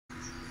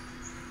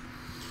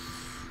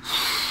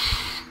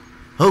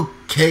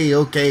Okay.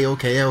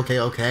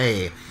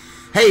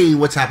 Hey,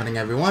 what's happening,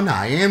 everyone?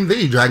 I am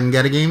the Dragon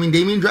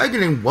Gaming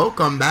Dragon, and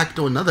welcome back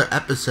to another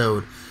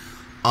episode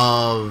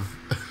of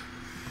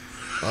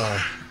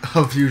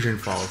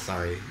FusionFall.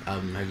 Sorry,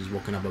 I just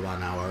woken up about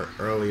an hour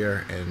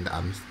earlier, and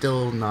I'm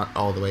still not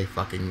all the way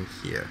fucking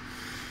here.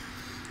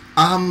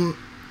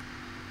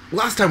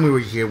 Last time we were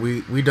here,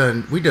 we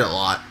did a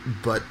lot,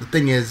 but the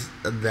thing is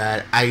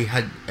that I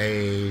had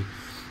a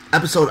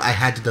episode I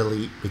had to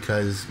delete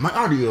because my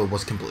audio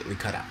was completely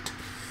cut out,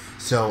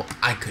 so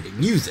I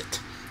couldn't use it.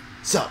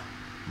 So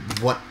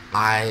what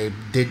I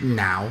did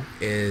now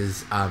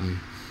is I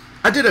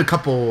did a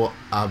couple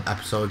of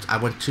episodes. I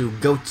went to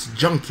Goat's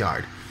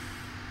Junkyard,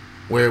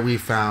 where we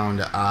found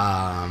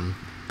a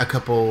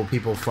couple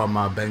people from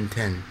Ben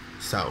 10.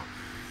 So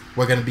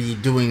we're gonna be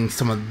doing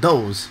some of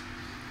those.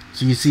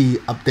 So you see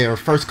up there,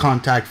 First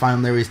Contact,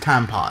 Final Larry's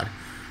Time Pod,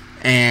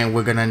 and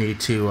we're gonna need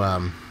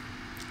to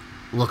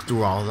look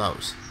through all of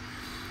those.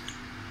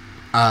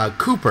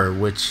 Cooper,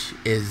 which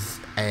is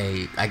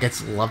I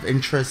guess love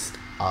interest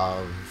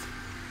of,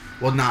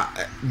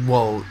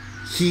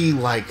 he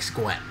likes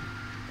Gwen,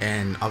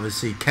 and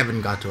obviously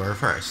Kevin got to her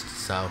first,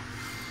 so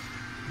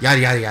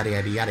yada yada yada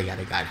yada yada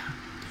yada yada.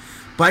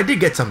 But I did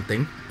get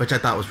something which I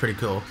thought was pretty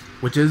cool,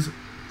 which is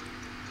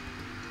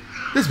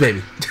this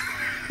baby.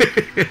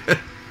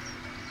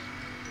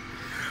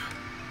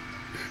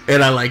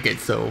 And I like it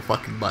so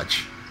fucking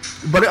much.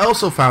 But I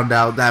also found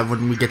out that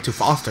when we get to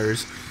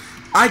Foster's,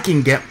 I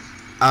can get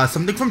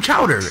something from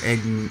Chowder.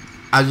 And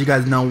as you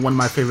guys know, one of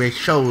my favorite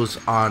shows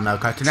on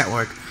Cartoon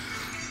Network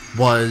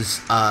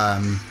was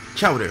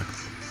Chowder.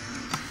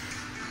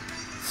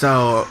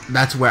 So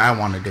that's where I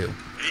want to do.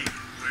 Hey,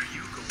 where are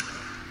you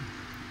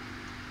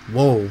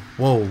going?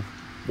 Whoa,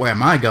 where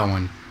am I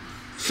going?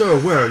 Sir,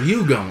 where are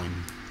you going?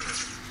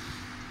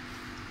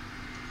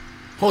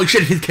 Holy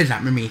shit, he's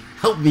kidnapping me.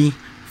 Help me.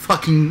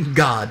 Fucking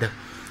God.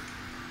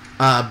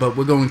 But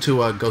we're going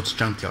to Goat's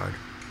Junkyard,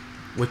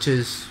 which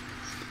is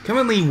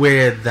currently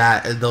where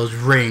those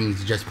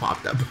rings just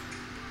popped up.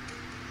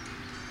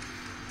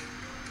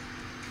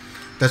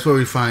 That's where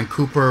we find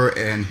Cooper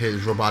and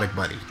his robotic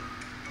buddy.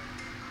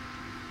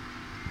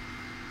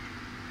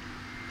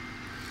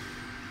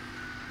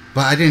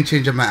 But I didn't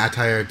change up my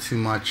attire too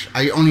much.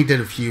 I only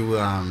did a few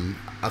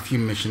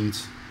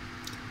missions.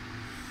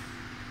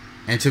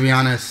 And to be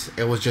honest,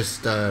 it was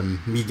just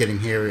me getting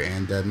here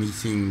and me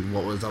seeing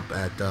what was up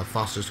at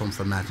Foster's Home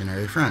for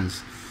Imaginary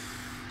Friends.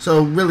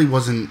 So it really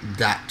wasn't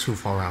that too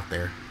far out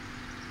there.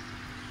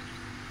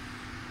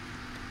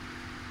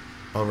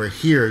 Over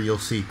here, you'll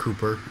see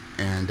Cooper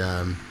and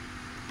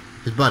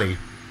his buddy,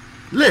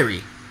 Larry.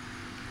 You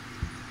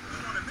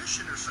on a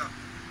mission or something,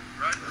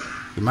 right?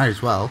 You might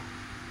as well.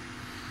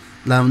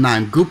 Level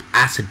 9, Goop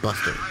Acid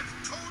Buster. I've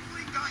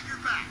totally got your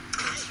back.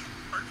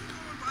 Are you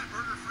going by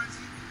Burger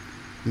Frenzy?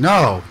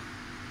 No.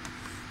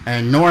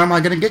 And nor am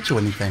I going to get you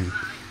anything.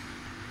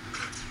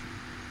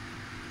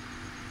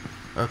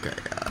 Okay,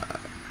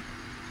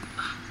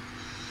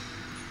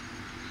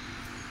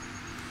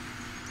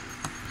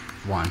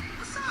 one.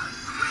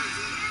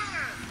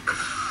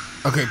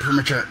 Okay,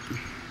 premature.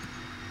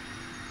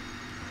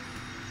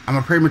 I'm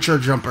a premature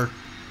jumper.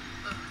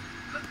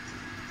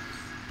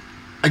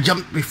 I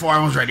jumped before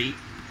I was ready.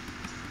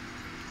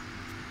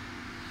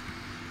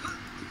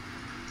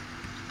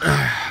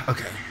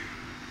 Okay.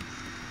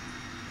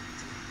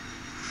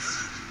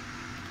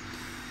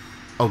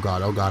 Oh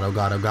god.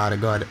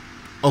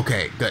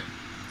 Okay, good.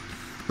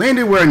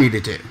 Landed where I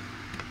needed to.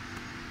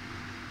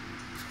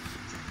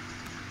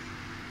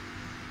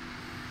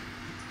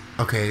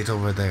 Okay, it's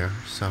over there,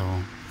 so...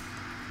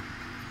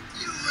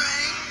 You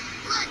rang?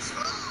 Let's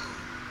go!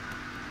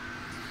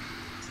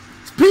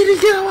 Speedy,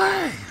 get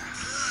away!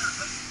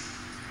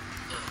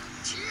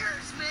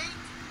 Cheers, mate!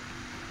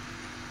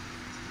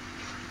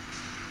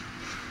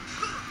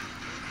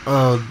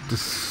 Oh, the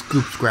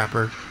scoop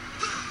scrapper.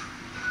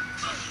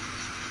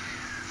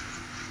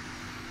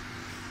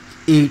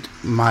 Eat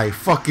my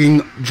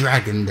fucking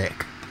dragon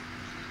dick.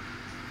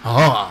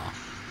 Oh.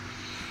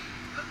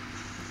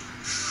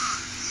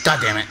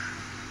 God damn it.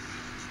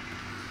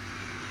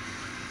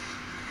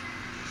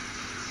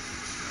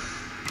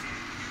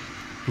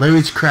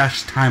 Larry's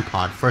Crash Time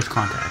Pod, First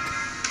Contact.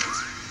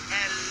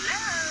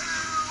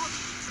 Hello!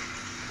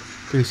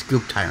 3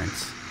 Scoop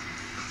Tyrants.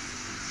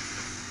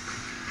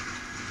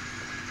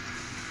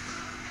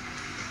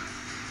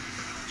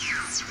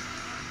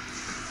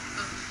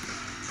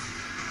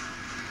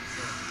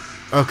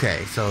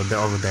 Okay, so they're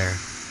over there.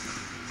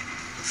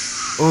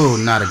 Oh,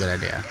 not a good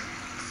idea.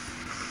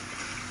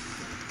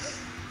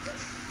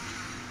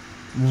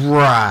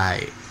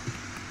 Right.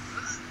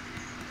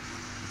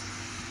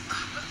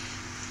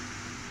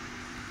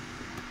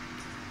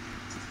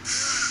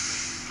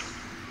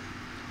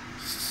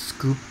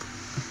 Scoop.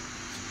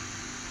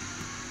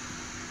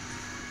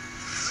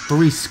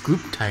 3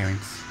 Scoop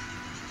Tyrants.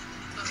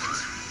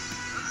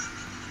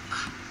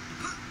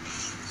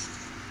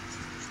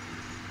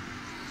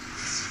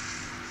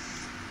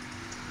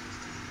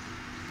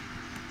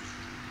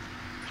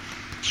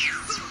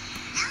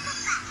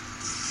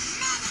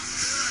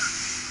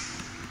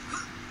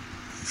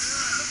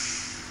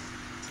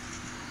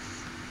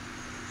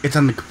 It's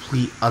on the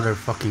complete other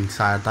fucking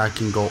side. I thought I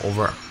can go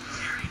over.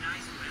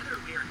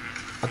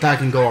 I thought I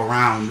can go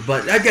around,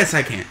 but I guess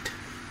I can't.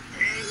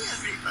 Hey,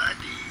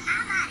 everybody.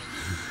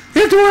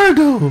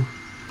 Eduardo!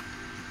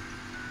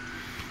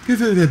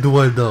 This is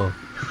Eduardo.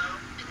 Hello,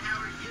 and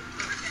how are you,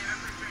 prepare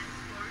for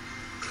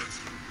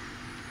transport?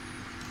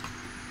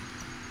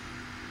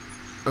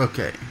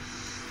 Okay.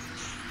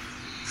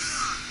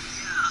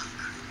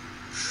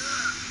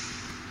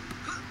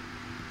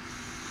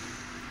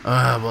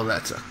 Well,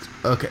 that sucks.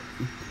 Okay.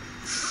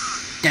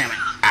 Damn it.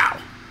 Ow.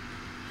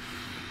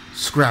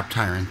 Scrap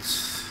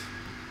tyrants.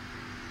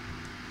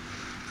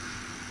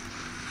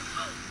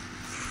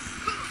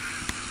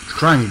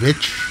 Try me,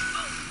 bitch.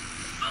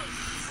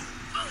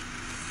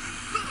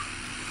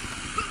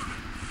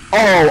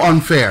 Oh,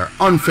 unfair.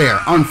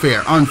 Unfair.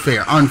 Unfair.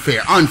 Unfair.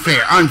 Unfair.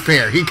 Unfair.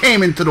 Unfair. He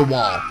came into the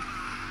wall.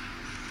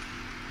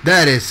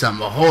 That is some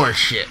horse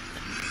shit.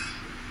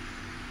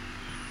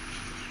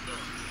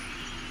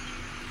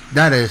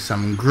 That is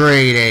some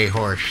grade A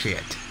horse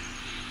shit.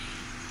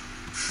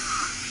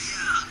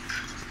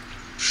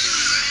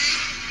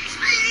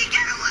 Speedy,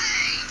 get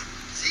away!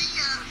 See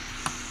ya!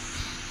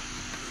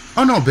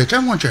 Oh no, bitch, I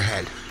want your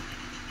head.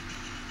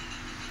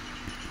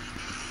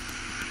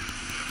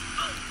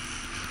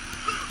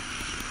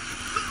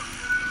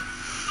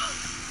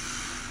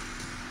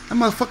 That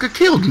motherfucker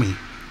killed me.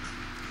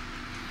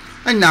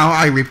 And now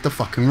I reap the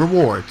fucking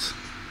rewards.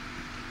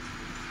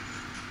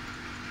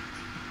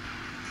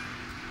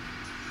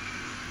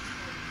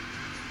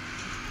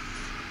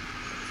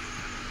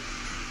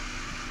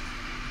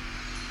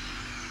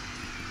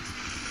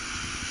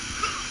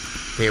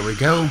 There we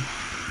go.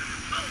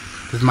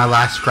 This is my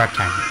last scrap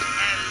tyrant.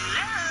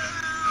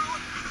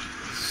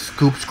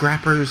 Scoop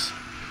scrappers.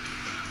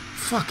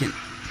 Fucking.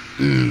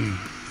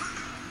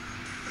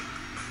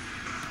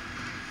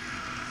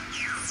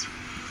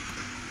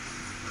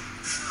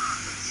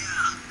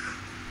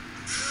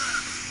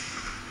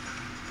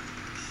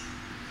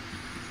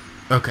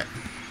 Okay.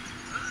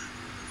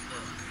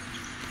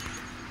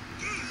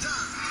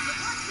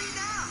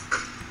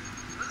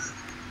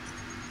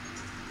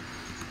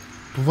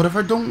 But what if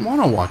I don't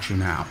want to watch you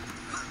now?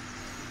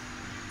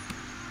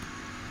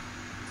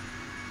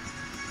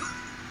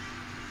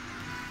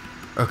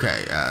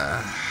 Okay,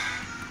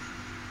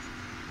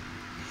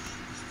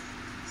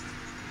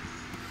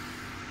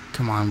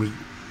 come on, we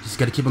just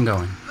gotta keep on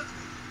going.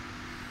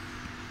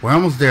 We're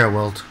almost there,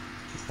 Wilt.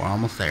 We're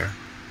almost there.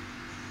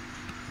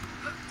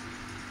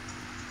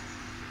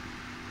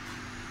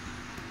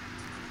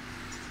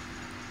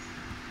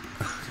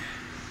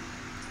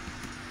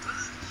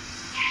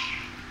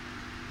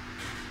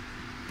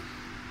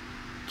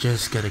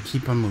 Just gotta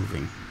keep on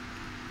moving.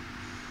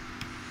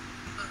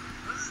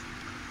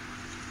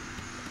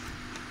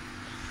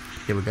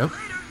 Here we go.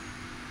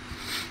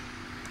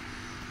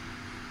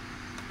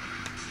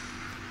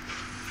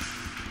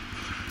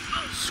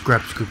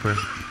 Scrap scooper.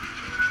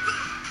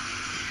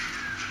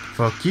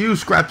 Fuck you,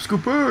 scrap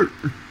scooper!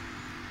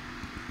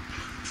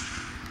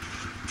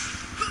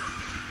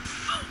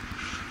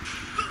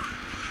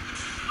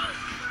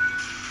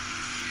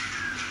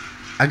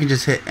 I can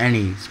just hit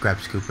any scrap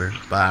scooper,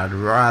 but I'd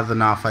rather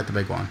not fight the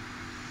big one.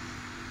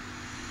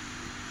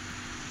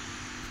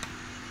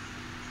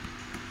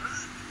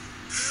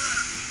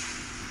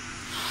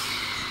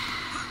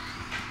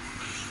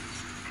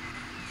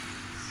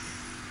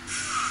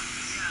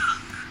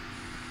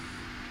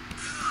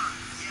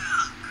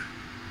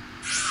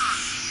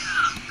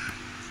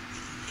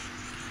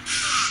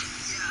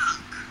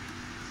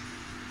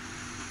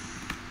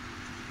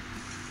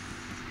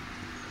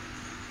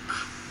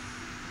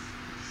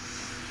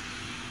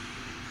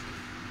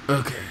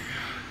 Okay.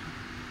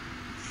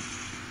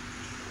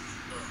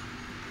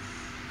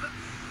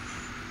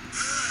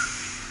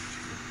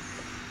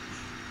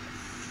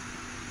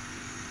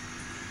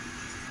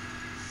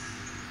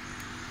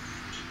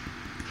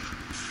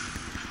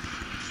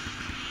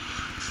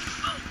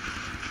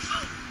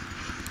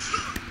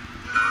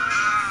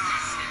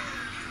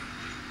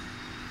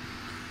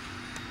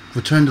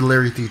 Return to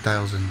Larry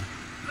 3000.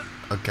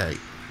 Okay.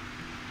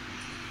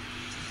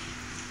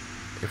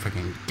 If I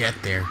can get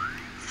there.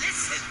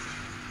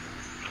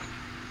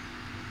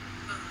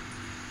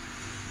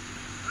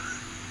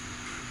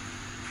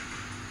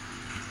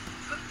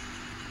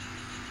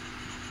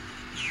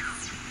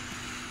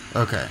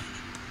 Okay.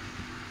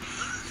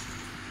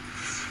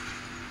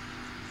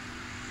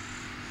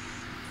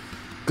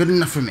 Good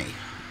enough for me.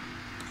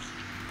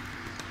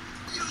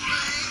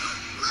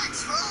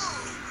 Let's roll!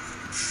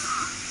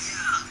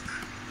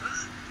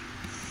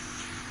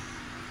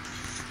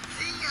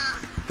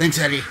 Thanks,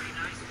 Eddie.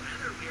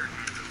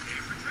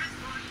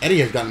 Eddie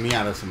has gotten me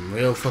out of some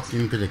real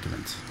fucking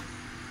predicaments.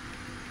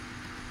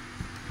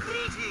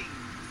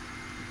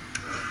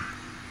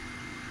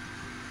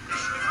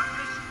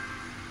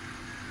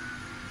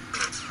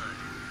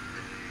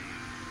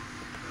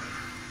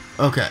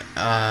 Okay,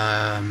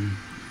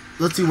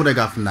 let's see what I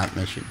got from that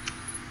mission.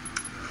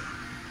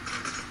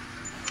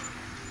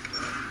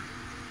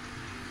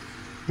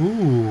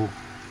 Ooh.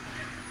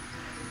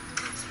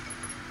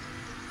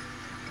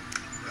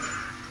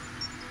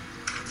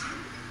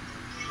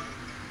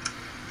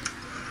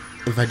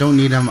 If I don't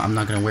need them, I'm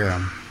not gonna wear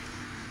them.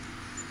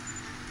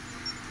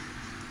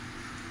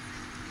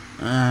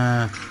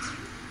 I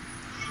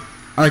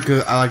like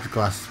the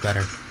glasses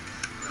better.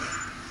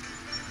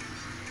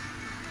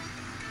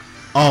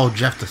 Oh,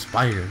 Jeff the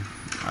Spider.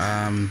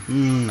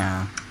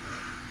 Nah.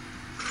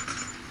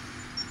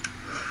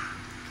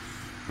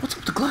 What's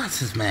up with the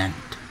glasses, man?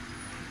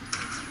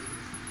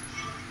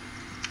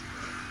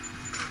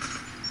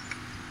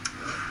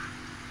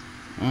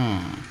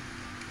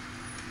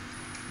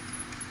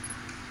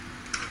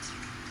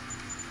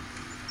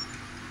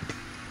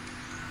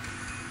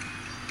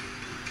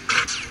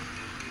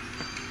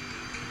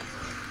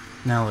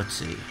 Now let's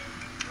see.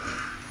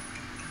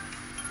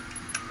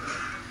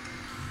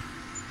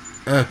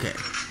 Okay.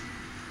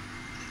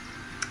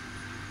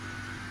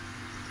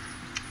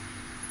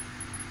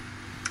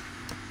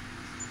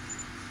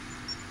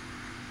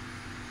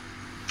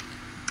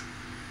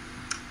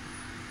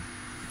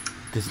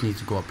 This needs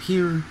to go up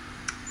here.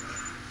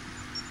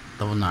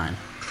 Level 9.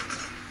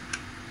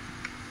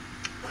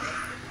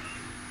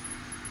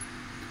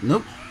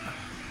 Nope.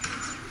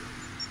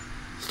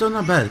 Still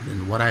not better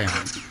than what I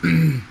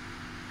am.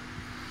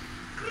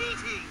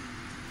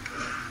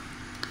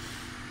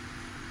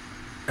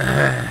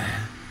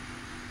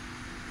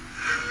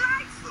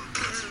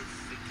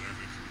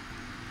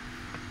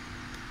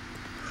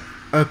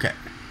 Okay.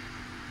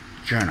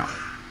 Journal.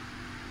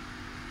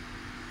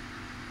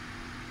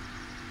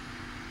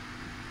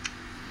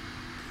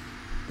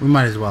 We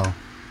might as well.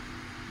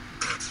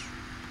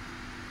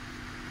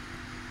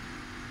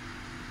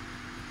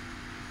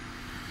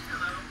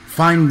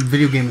 Find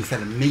video game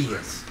instead of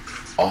Migas.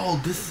 Oh,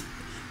 this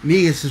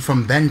Migas is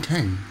from Ben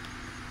 10.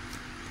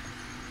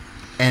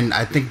 And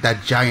I think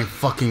that giant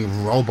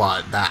fucking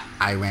robot that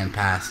I ran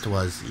past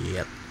was...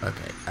 Yep.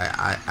 Okay.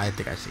 I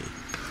think I see.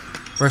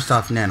 First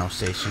off, Nano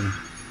Station.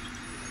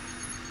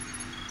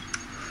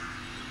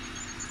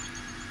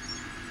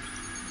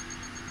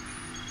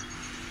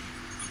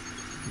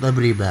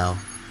 Liberty Bell.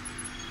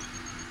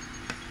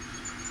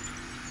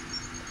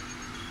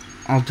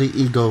 Alter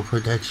Ego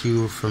protects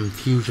you from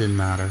fusion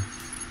matter.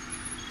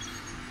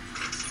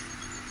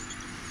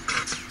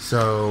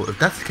 So, if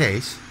that's the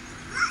case...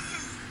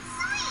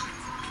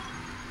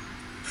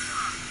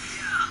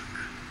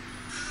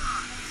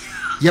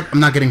 Yep,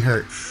 I'm not getting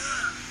hurt.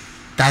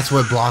 That's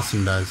what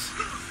Blossom does.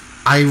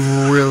 I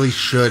really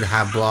should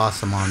have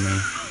Blossom on me.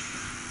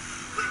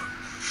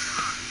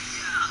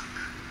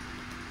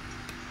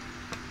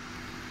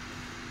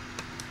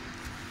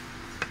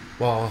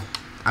 Well,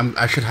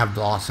 I should have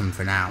Blossom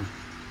for now.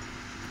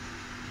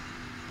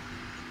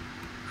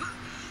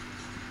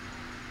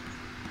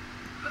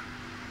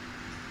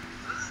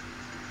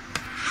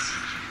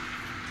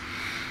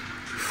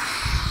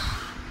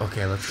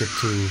 Okay, let's get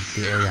to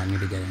the area I need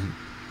to get in.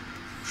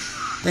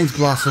 Thanks,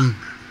 Blossom.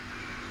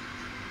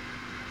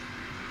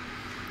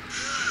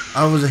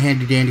 I was a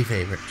handy-dandy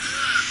favorite.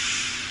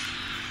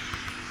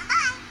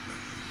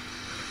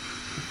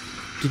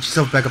 Get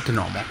yourself back up to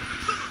normal.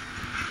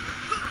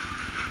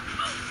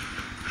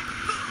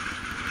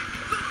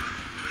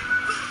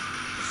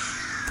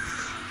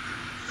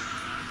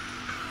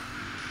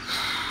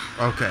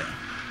 Okay.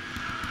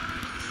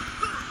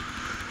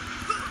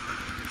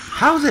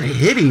 How is it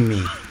hitting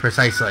me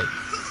precisely?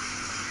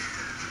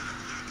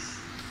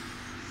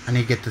 I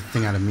need to get this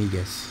thing out of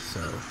Migas, so.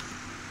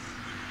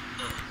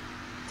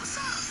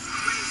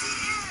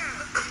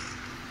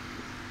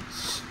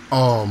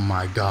 Oh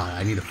my god,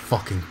 I need to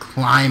fucking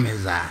climb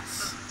his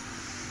ass.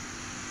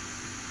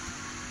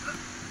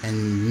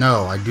 And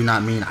no, I do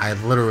not mean I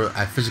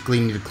physically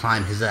need to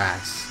climb his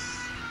ass.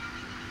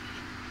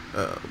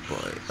 Oh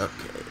boy,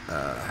 okay,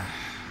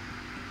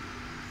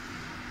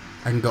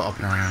 I can go up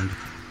and around.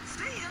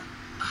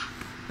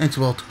 Thanks,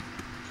 Wilt.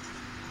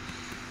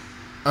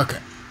 Okay,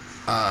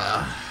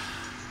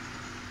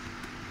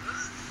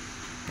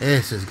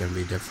 this is gonna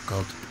be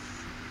difficult.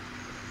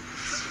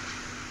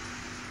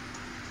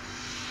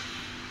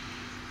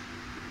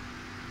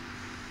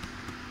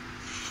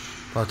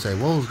 I'll say,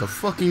 what was the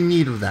fucking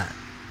need of that?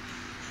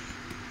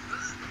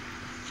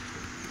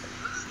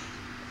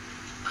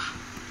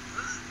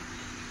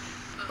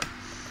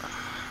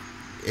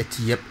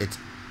 Yep, it's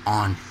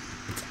on.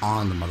 It's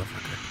on the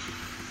motherfucker.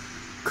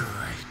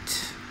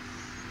 Great.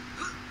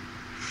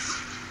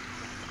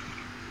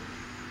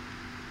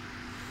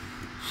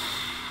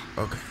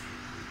 Okay.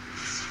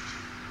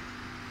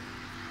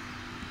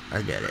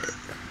 I get it.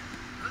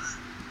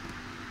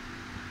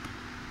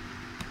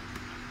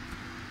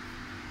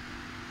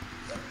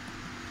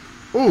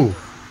 Ooh.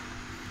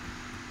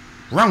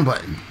 Wrong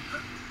button.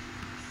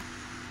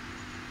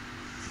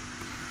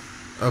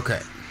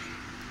 Okay.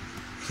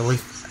 So at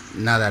least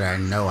now that I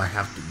know I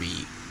have to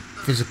be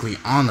physically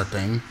on the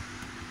thing.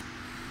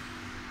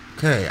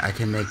 Okay, I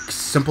can make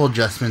simple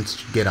adjustments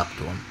to get up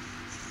to him.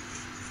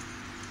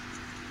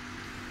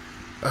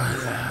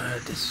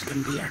 This is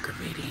gonna be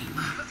aggravating.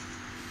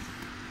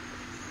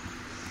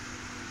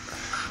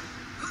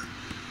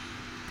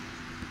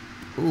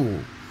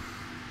 Ooh.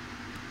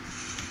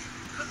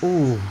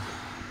 Ooh.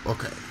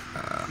 Okay.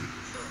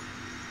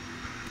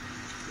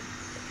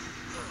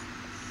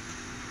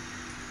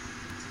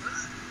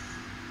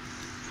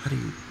 do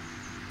you...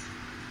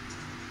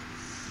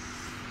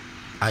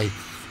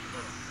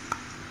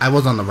 I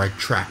was on the right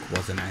track,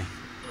 wasn't I?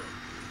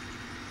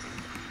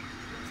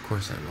 Of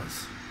course I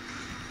was.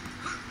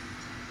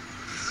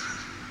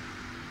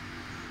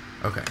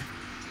 Okay.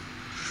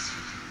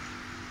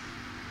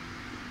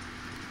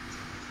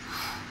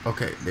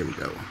 Okay, there we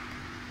go.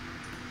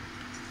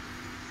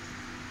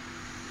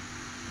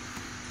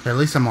 Okay, at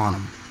least I'm on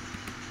him.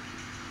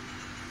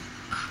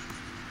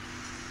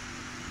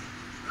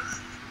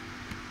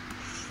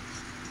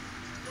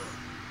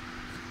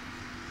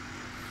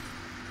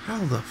 How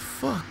the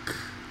fuck?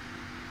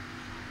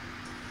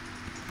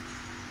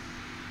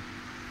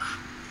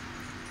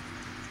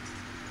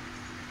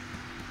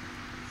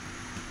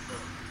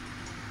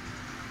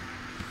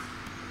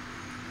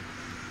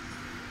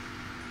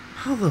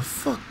 How the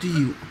fuck do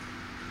you...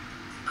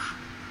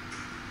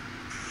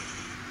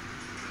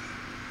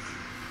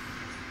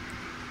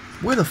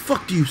 Where the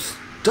fuck do you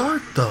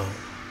start, though?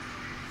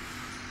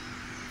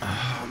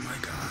 Oh my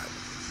god.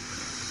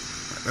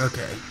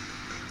 Okay.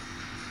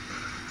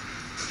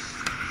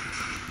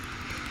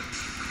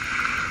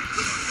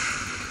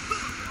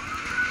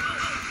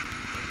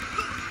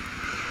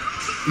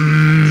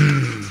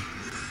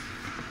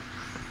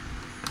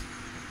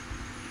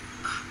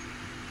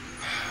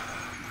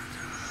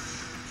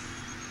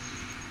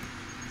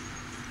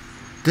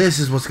 This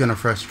is what's gonna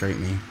frustrate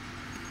me.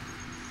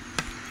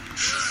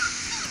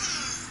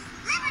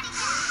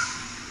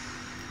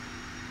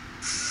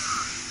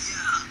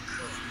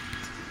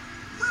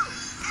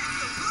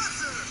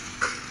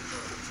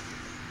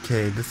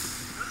 Okay,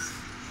 this...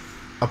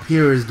 Up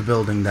here is the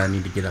building that I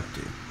need to get up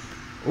to.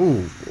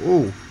 Ooh,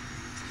 ooh.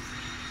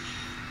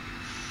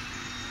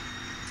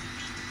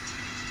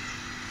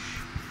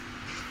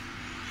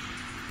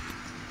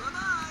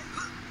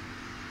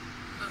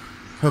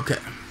 Okay.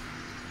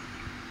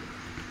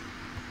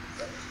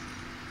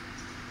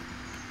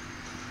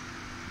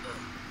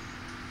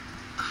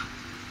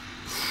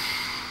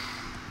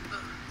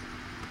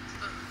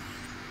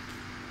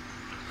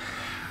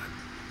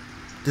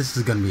 This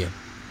is gonna be a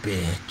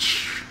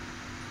bitch.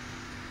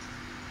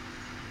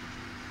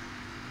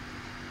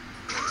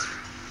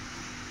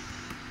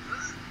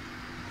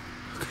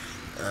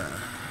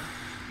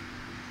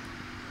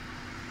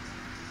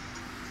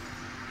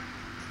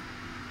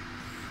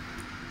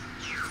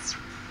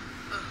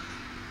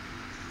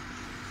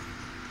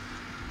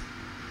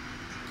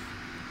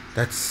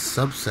 That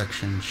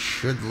subsection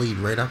should lead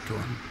right up to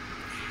him.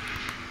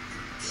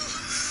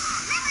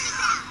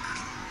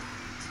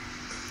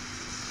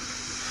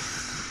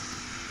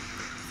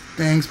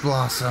 Thanks,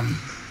 Blossom.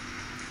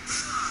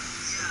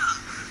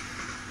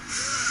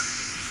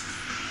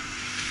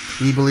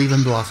 We believe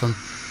in Blossom.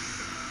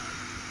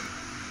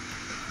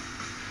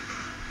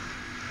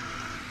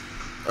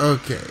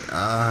 Okay,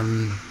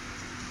 I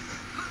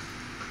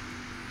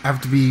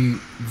have to be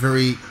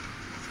very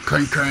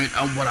concurrent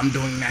on what I'm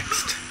doing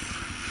next.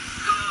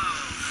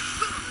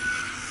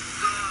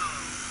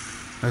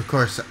 Of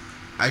course,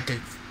 I take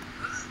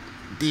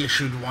the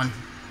issued one.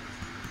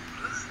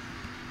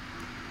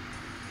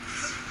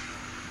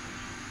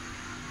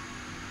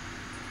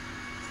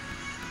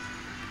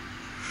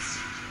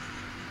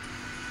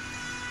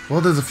 Well,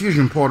 there's a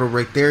fusion portal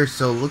right there,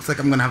 so it looks like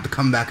I'm gonna have to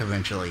come back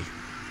eventually.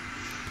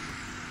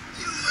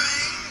 You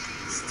ready?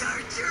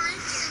 Start your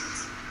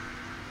engines.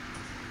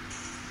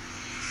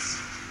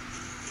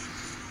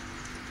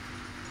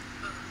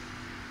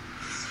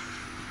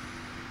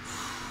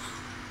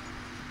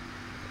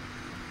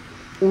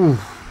 Ooh.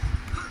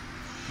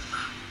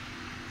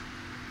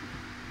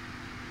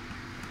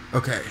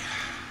 Okay.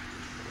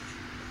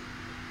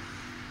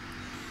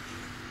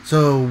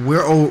 So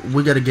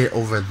we gotta get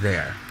over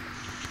there.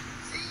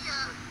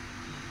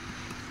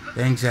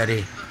 Thanks,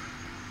 Eddie.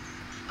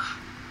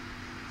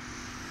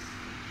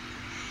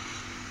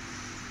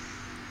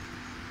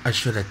 I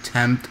should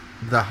attempt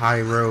the high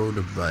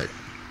road, but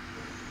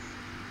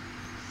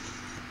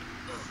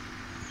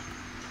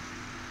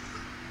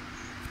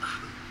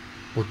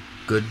what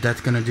good that's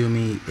gonna do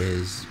me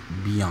is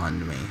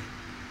beyond me.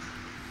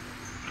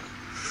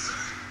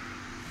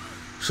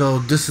 So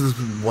this is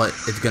what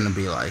it's gonna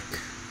be like.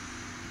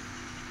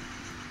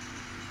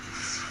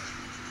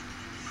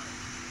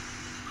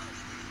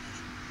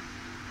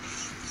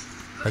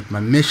 Like,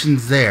 my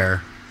mission's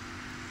there.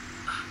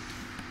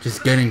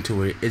 Just getting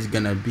to it is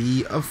gonna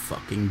be a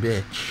fucking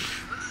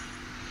bitch.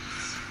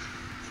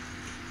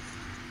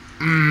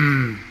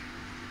 I'm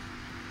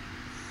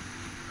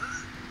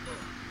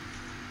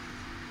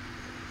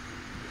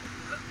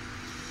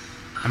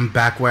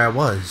back where I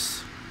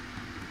was.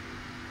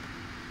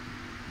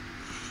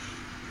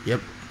 Yep.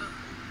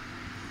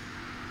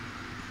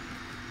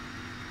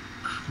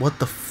 What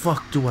the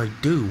fuck do I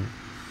do?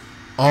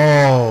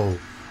 Oh.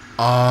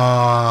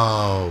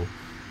 Oh,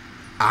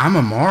 I'm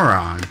a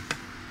moron.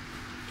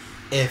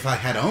 If I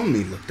had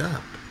only looked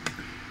up.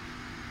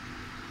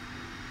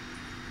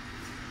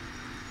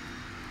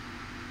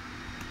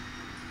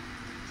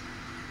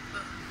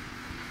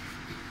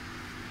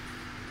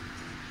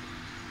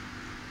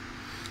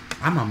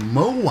 I'm a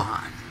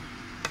moron.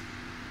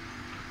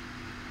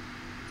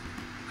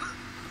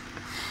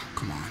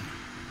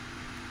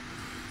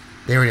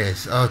 There it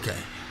is. Okay.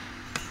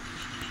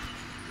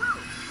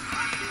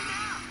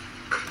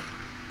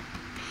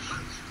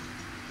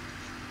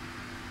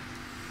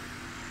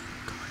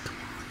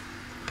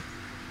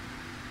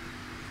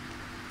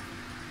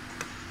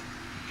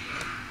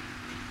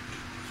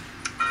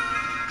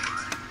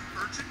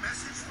 Urgent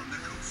message from the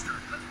coaster.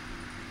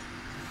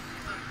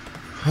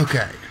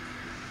 Okay.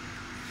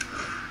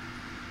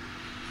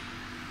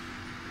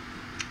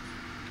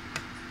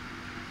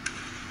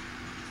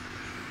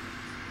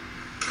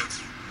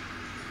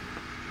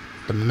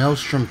 The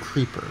Maelstrom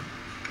Creeper.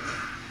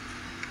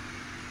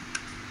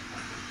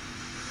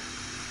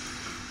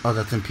 Oh,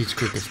 that's in Peach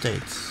Creek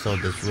Estates, so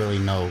there's really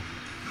no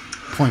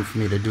point for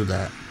me to do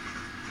that.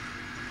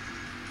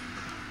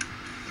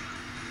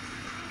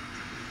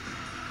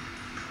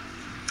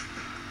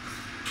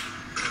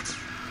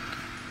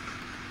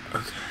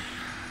 Okay.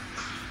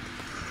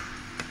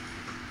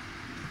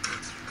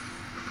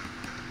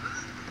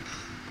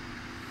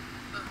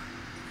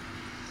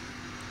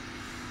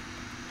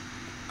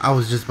 I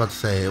was just about to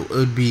say it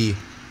would be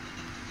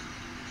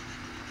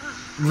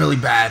really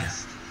bad.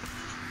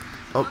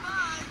 Oh,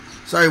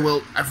 sorry,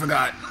 Will. I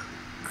forgot.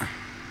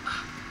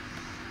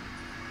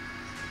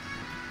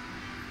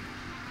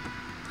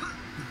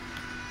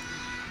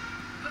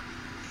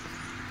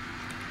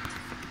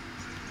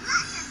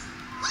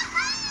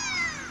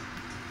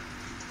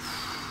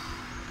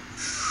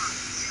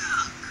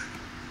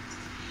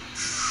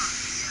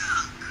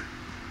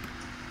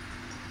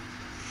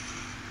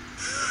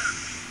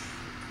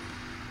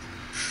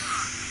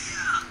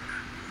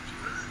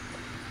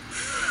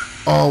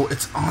 Oh,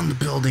 it's on the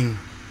building.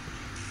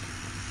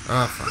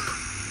 Oh, fuck.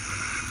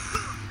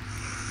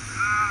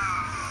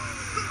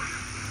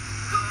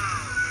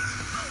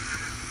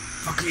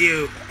 Fuck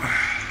you.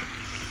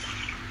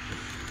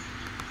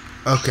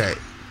 Okay.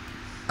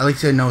 At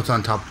least I know it's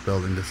on top of the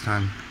building this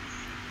time.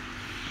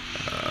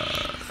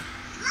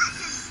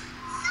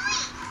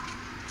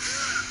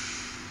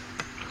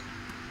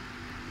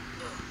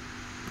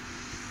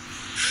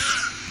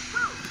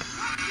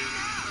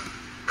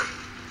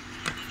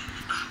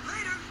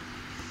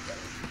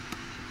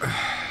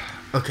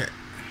 Okay.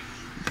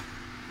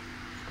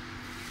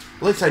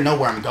 At least I know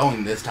where I'm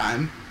going this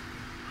time.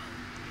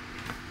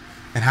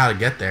 And how to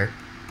get there.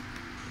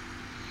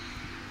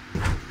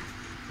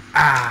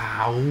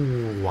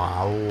 Ow.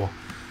 Wow.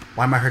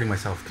 Why am I hurting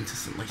myself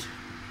consistently?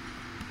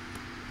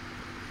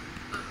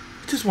 I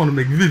just want to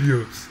make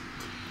videos.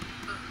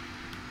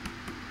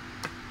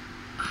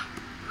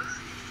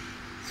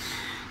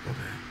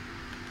 Okay.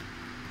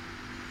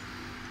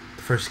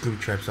 The first Scooby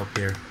Trap's up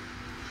here.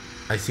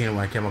 I seen it when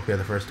I came up here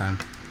the first time.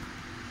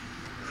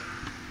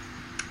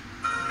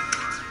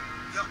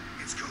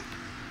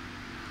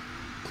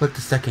 Click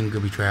the second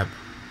Gooby Trap.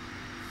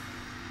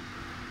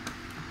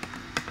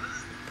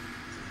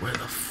 Where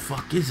the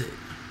fuck is it?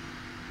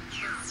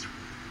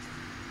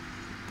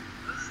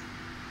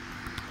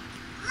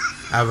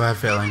 I have a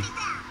feeling.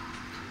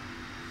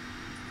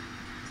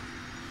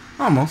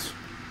 Almost.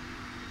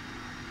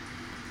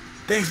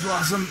 Thanks,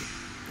 Blossom.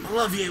 I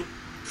love you.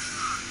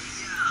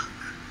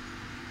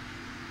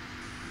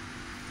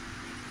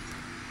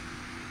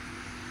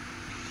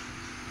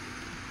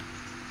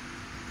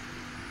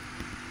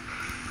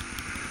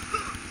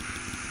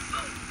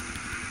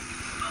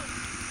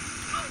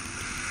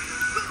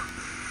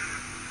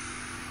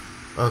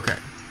 Okay.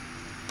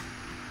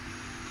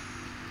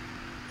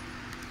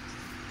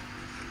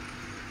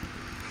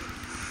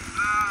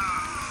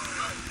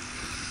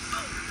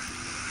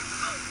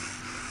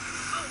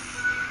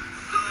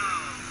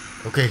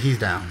 Okay, he's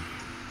down.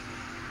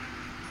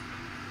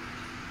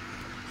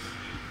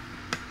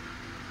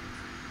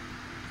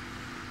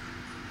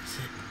 That's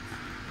it.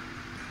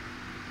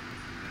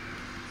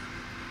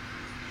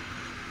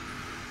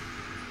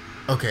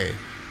 Okay.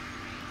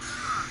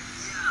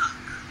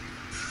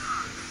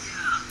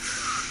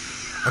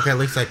 Okay, at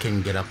least I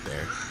can get up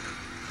there.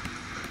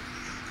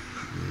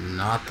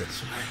 Not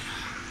this way.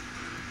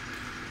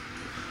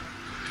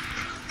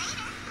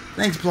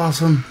 Thanks,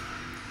 Blossom.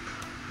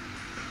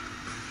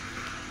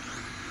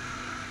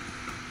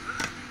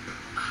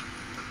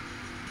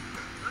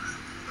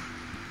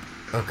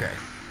 Okay.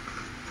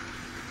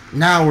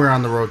 Now we're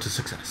on the road to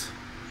success.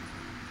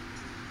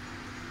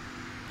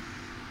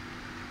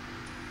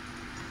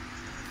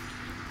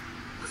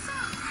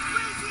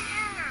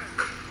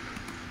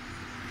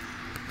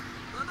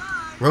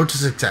 Road to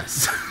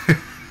success.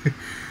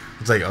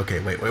 It's like, okay,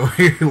 wait.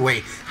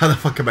 How the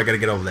fuck am I gonna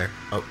get over there?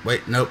 Oh,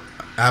 wait, nope.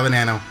 I have a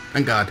nano.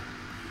 Thank God.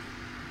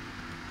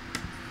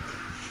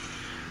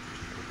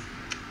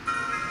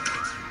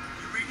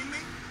 You reading me?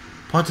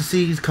 Pot of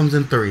seeds comes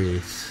in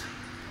threes.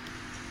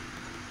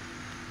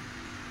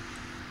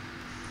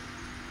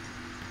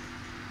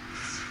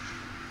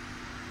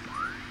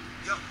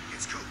 Yo,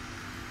 it's cool.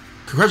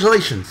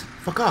 Congratulations.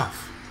 Fuck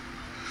off.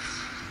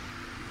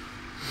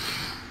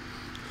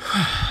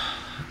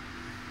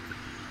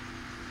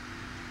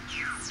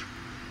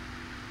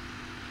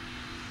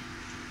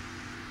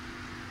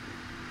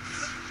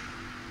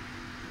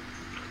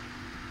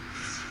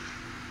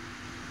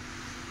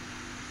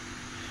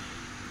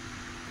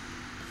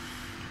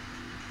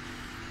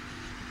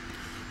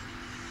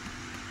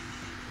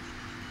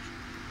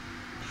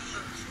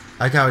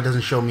 I like how it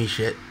doesn't show me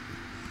shit.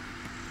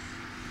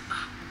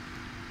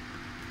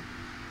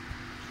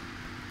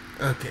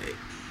 Okay.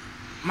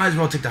 Might as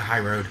well take the high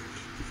road.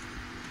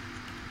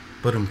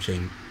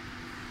 Ching.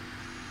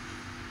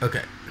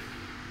 Okay.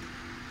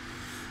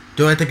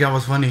 Do I think that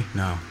was funny?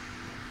 No.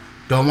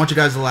 Do I want you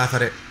guys to laugh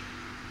at it?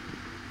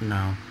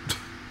 No.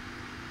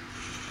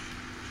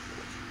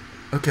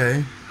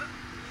 Okay.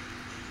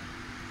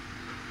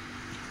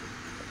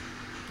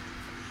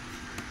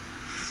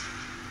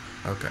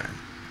 Okay.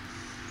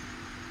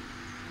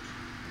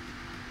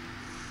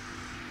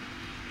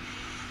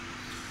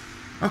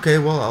 Okay,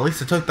 well, at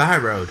least I took the high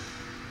road.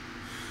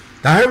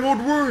 The high road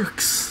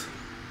works!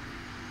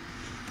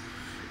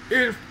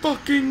 It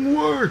fucking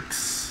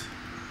works!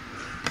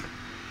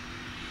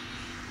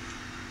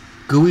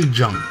 Gooey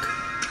junk.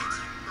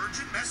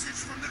 Urgent message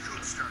from the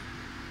Coopster.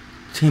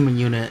 Teaming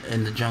unit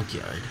in the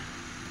junkyard.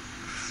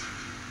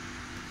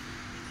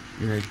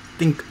 And I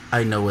think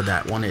I know where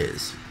that one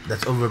is.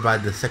 That's over by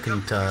the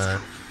second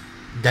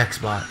deck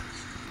spot.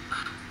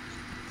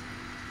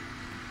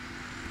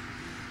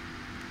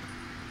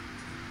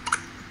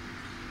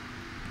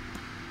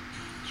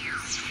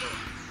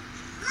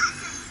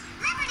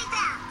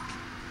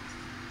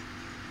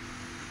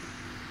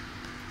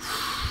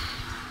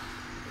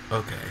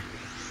 Okay.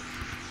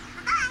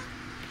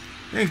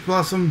 Thanks,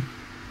 Blossom.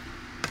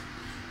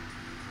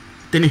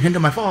 Didn't hinder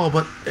my fall,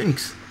 but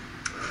thanks.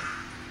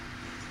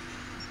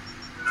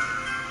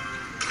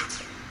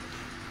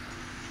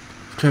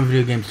 Turn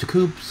video games to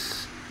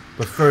Coops.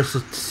 But first,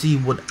 let's see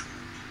what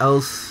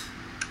else.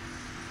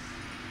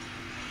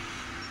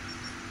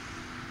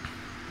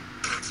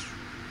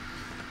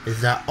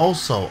 Is that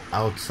also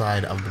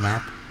outside of the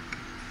map?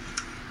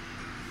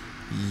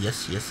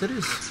 Yes, yes it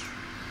is.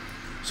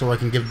 So I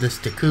can give this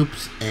to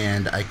Coops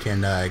and I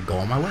can go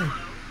on my way.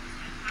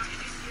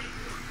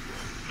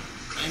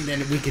 And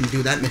then we can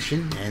do that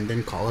mission and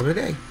then call it a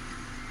day. You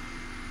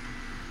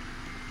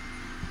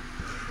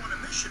want a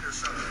mission or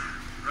something,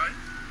 right?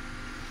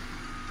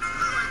 I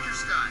like your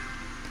style.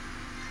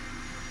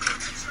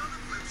 That's on the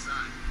flip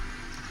side.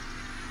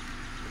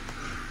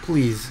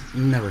 Please,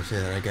 never say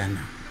that again.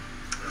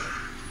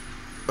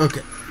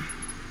 Okay.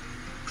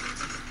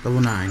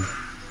 Level 9.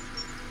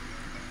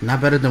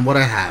 Not better than what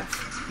I have.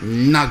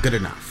 Not good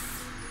enough.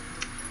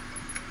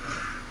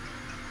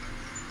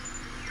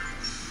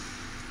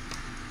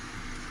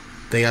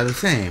 They are the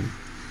same.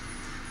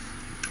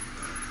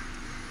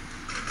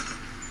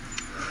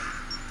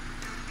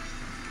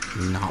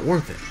 Not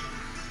worth it.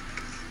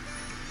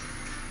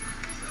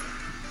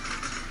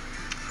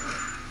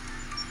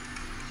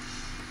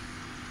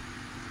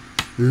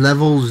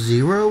 Level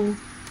 0?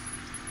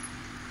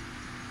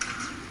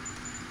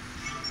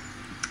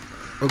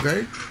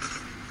 Okay.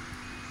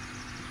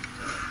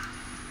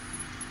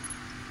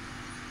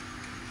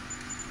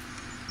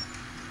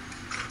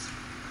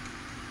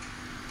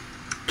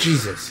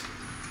 Jesus.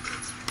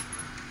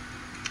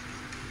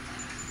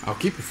 I'll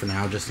keep it for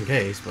now, just in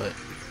case, but...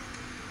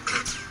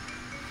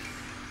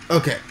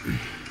 Okay.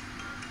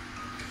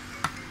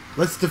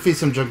 Let's defeat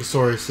some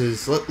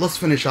Junkysauruses. Let's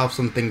finish off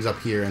some things up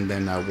here, and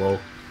then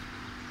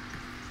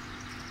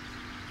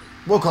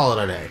we'll call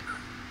it a day.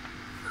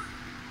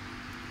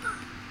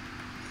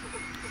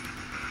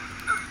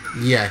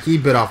 Yeah, he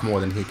bit off more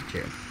than he could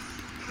chew.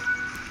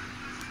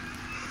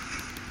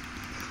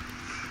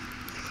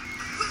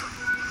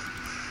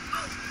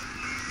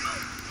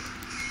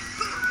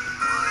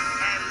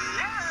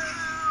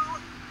 Hello.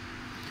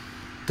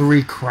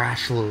 3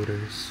 crash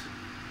loaders.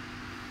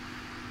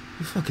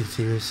 You fucking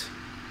serious?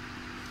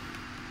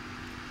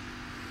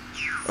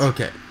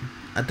 Okay.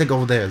 I think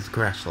over there is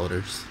crash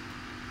loaders.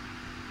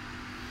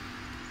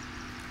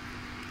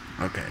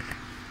 Okay.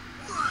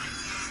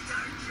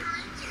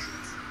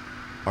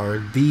 Are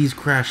these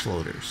crash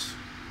loaders?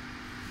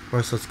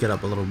 First, let's get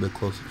up a little bit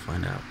closer to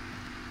find out.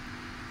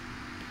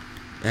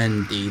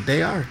 Indeed,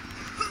 they are.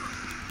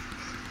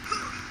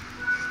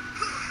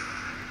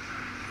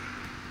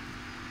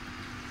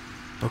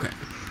 Okay.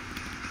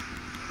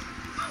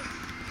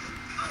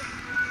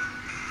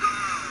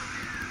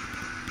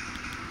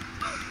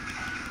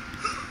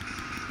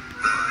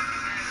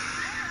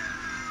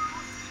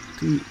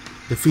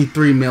 Defeat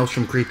 3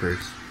 Maelstrom Creepers.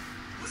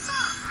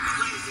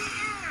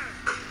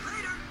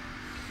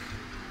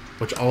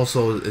 Which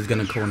also is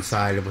going to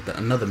coincide with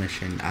another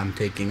mission I'm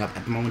taking up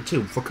at the moment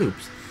too, for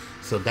Coops.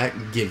 So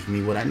that gives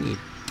me what I need.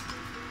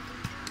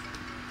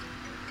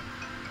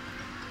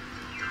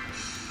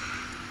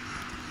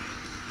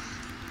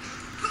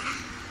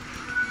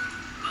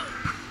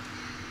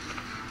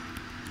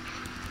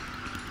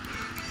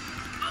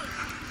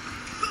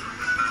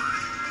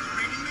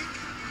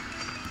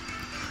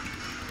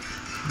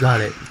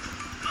 Got it.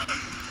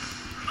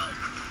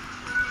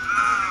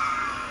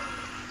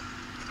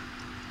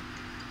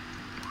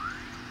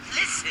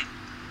 Listen.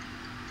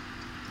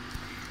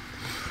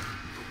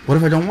 What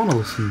if I don't want to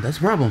listen? That's a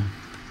problem.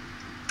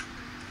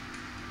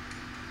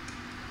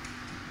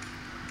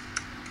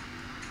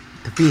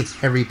 Defeat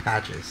heavy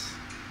patches.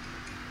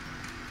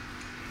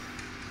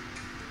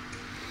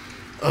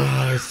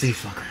 It's these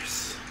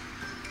fuckers.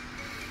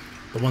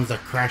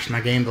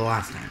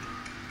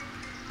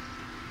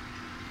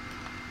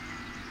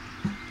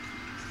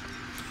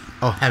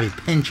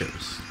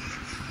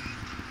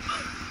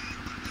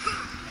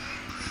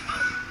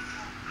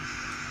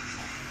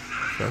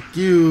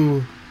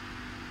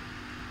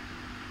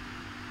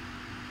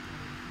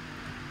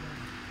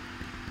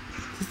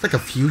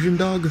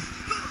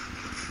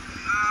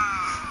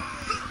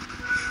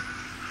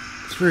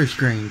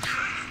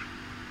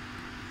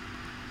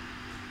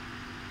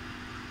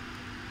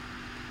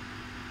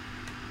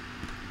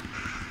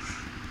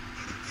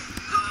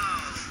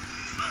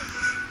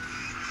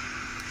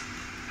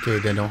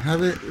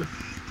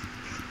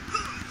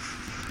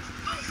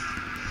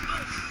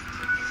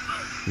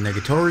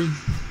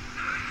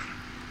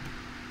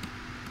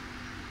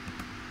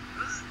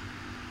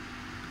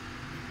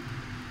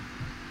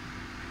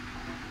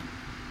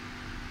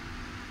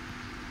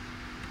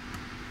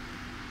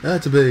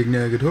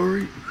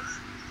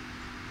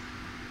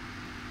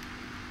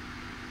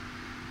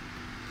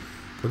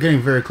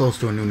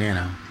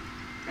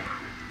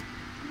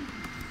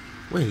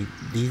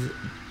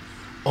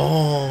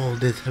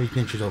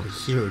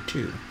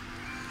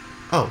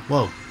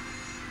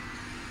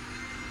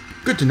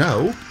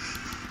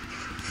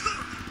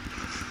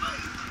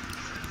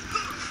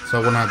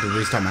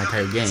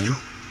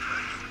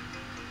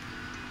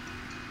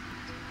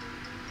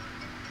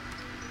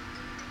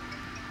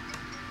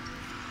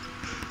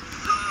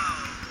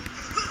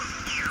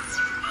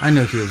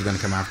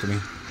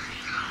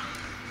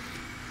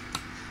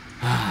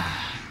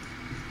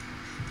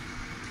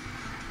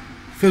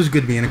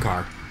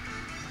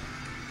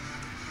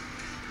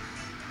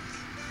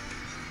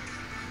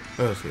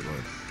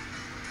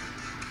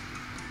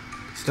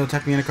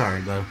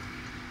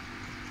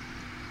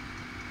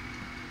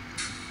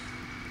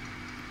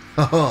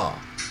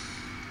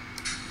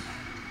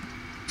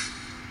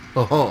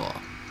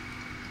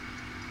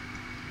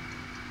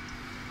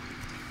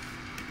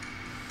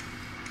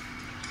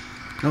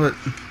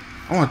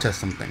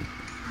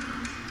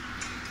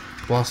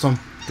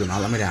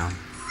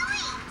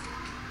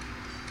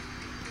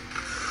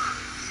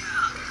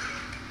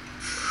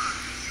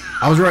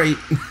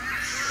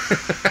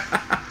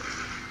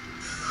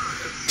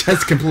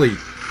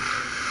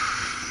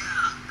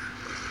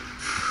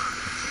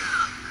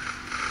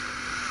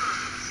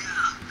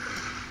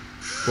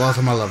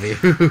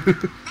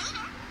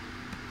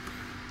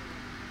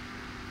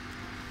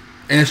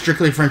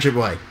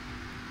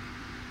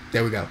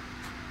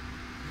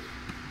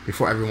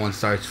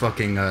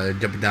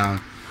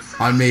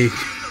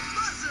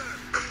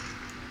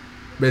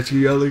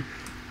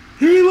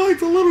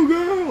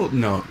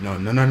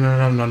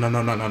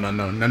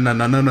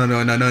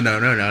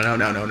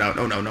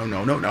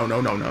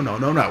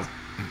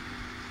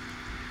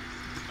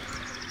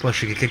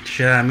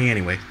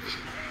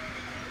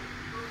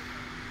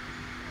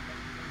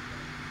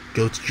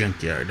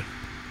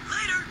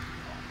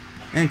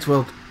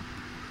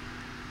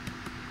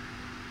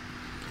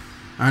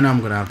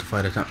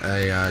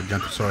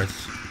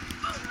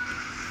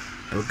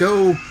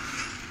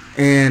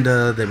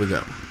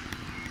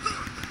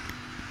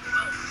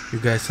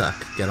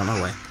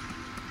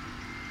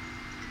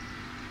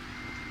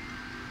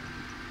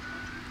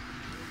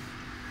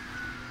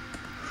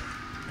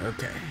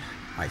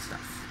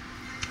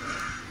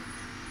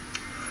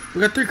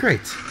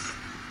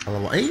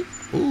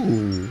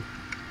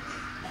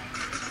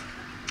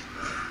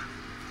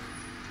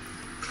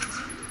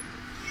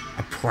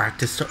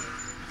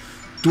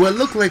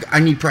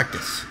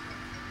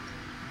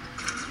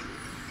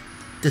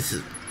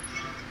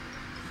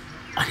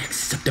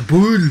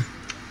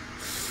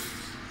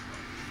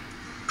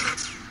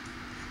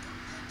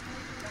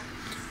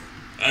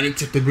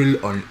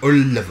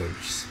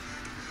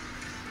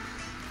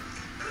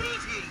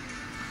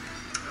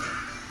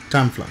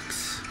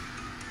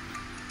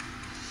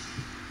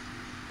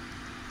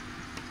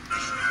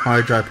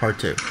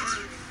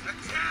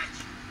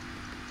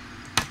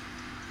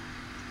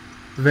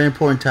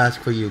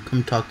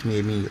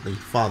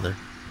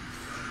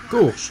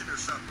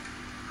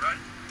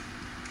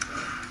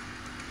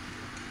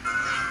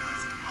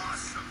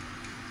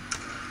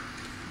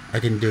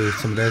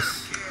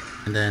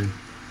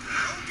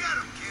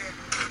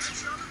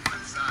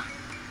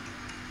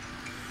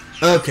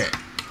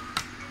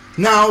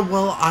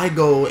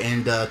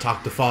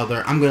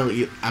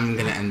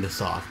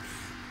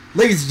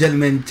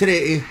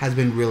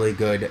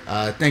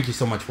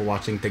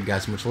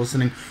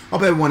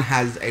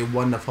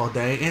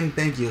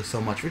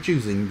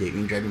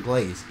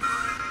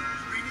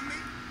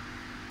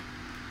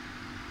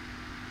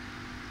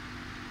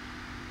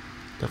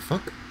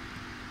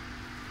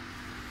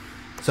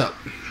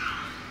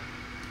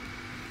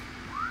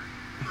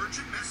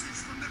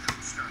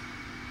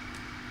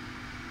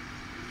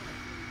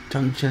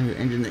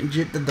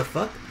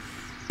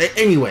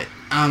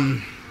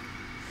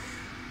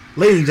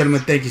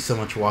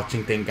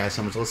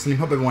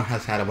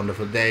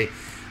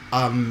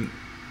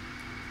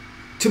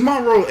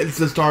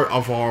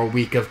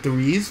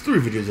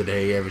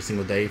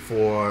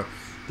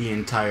 the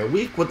entire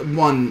week with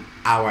 1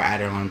 hour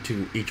added on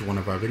to each one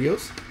of our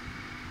videos.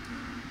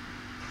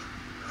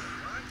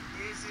 What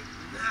is it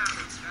now?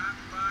 Stop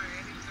by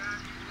anytime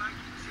you like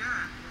to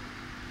chat.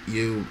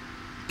 You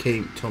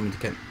told me to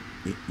come.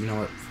 You know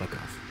what? Fuck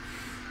off.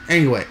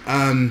 Anyway,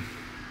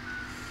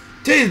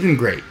 today's been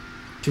great,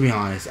 to be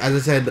honest. As I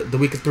said, the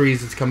week of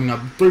threes is coming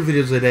up. 3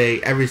 videos a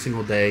day, every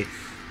single day,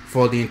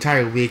 for the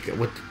entire week,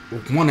 with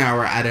 1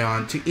 hour added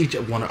on to each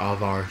one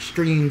of our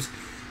streams.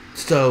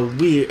 So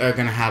we are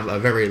gonna have a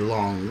very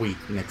long week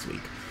next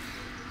week.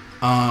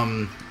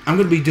 I'm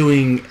gonna be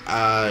doing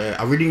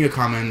a reading your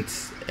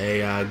comments,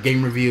 a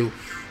game review.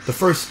 The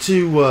first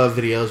 2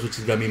 videos, which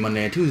is gonna be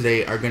Monday and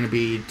Tuesday, are gonna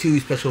be 2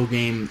 special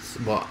games.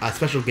 Well, a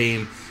special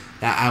game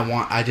that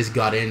I just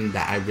got in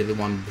that I really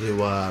wanted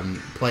to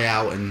play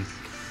out and,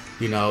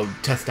 you know,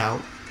 test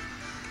out.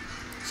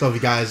 So if you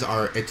guys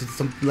are into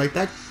something like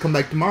that, come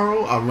back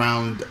tomorrow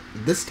around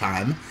this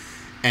time,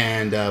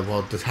 and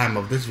well, the time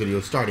of this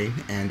video starting,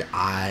 and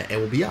it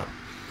will be up,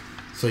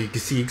 so you can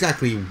see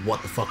exactly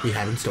what the fuck we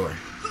have in store.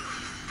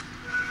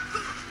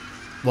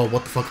 Well,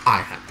 what the fuck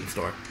I have in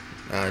store.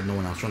 No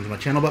one else runs my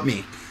channel but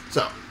me.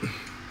 So,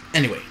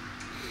 anyway,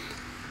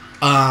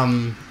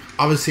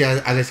 obviously,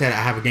 as I said,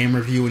 I have a game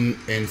review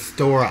in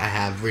store. I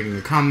have reading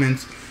your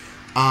comments.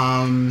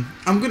 I'm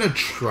gonna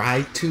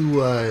try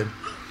to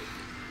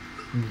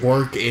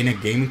work in a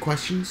gaming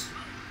questions.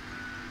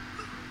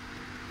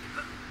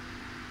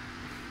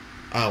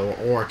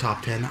 Or a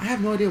top 10. I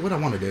have no idea what I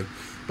want to do.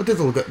 But there's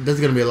going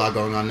to be a lot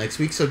going on next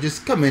week. So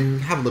just come in,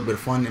 have a little bit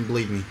of fun, and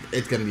believe me,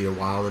 it's going to be a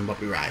wild and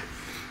bumpy ride.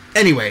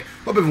 Anyway,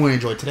 hope everyone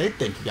enjoyed today.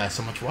 Thank you guys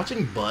so much for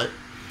watching. But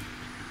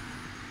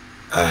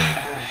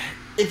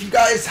if you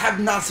guys have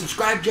not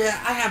subscribed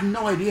yet, I have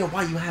no idea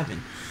why you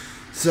haven't.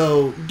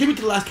 So give me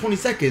to the last 20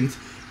 seconds,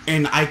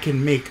 and I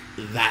can make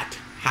that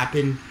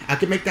happen. I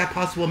can make that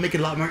possible, make it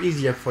a lot more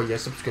easier for your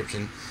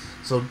subscription.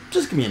 So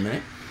just give me a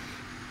minute.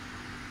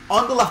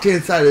 On the left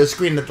hand side of the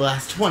screen at the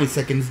last 20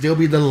 seconds, there'll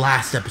be the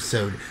last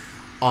episode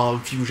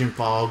of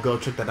FusionFall. Go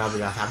check that out if you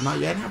guys have not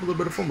yet, and have a little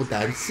bit of fun with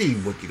that and see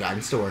what you got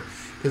in store,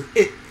 because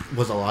it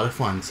was a lot of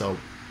fun. So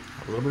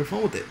have a little bit of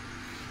fun with it.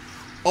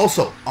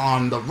 Also,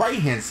 on the right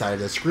hand side of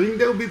the screen,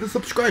 there'll be the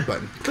subscribe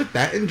button. Click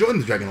that and join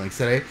the Dragon Links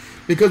today,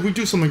 because we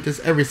do something like this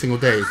every single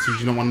day, so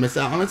you don't want to miss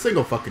out on a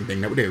single fucking thing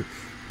that we do.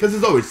 Because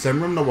there's always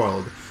some room in the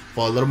world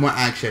for a little more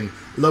action,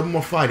 a little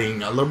more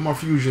fighting, a little more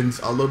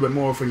fusions, a little bit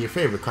more from your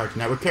favorite Cartoon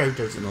Network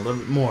characters, and a little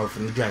bit more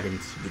from the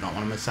dragons. You don't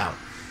want to miss out.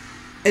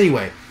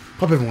 Anyway,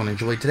 hope everyone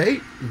enjoyed today,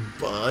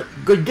 but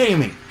good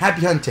gaming,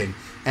 happy hunting,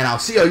 and I'll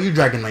see all you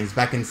Dragon Links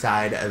back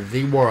inside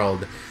the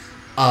world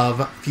of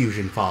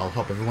FusionFall.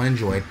 Hope everyone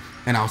enjoyed,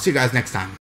 and I'll see you guys next time.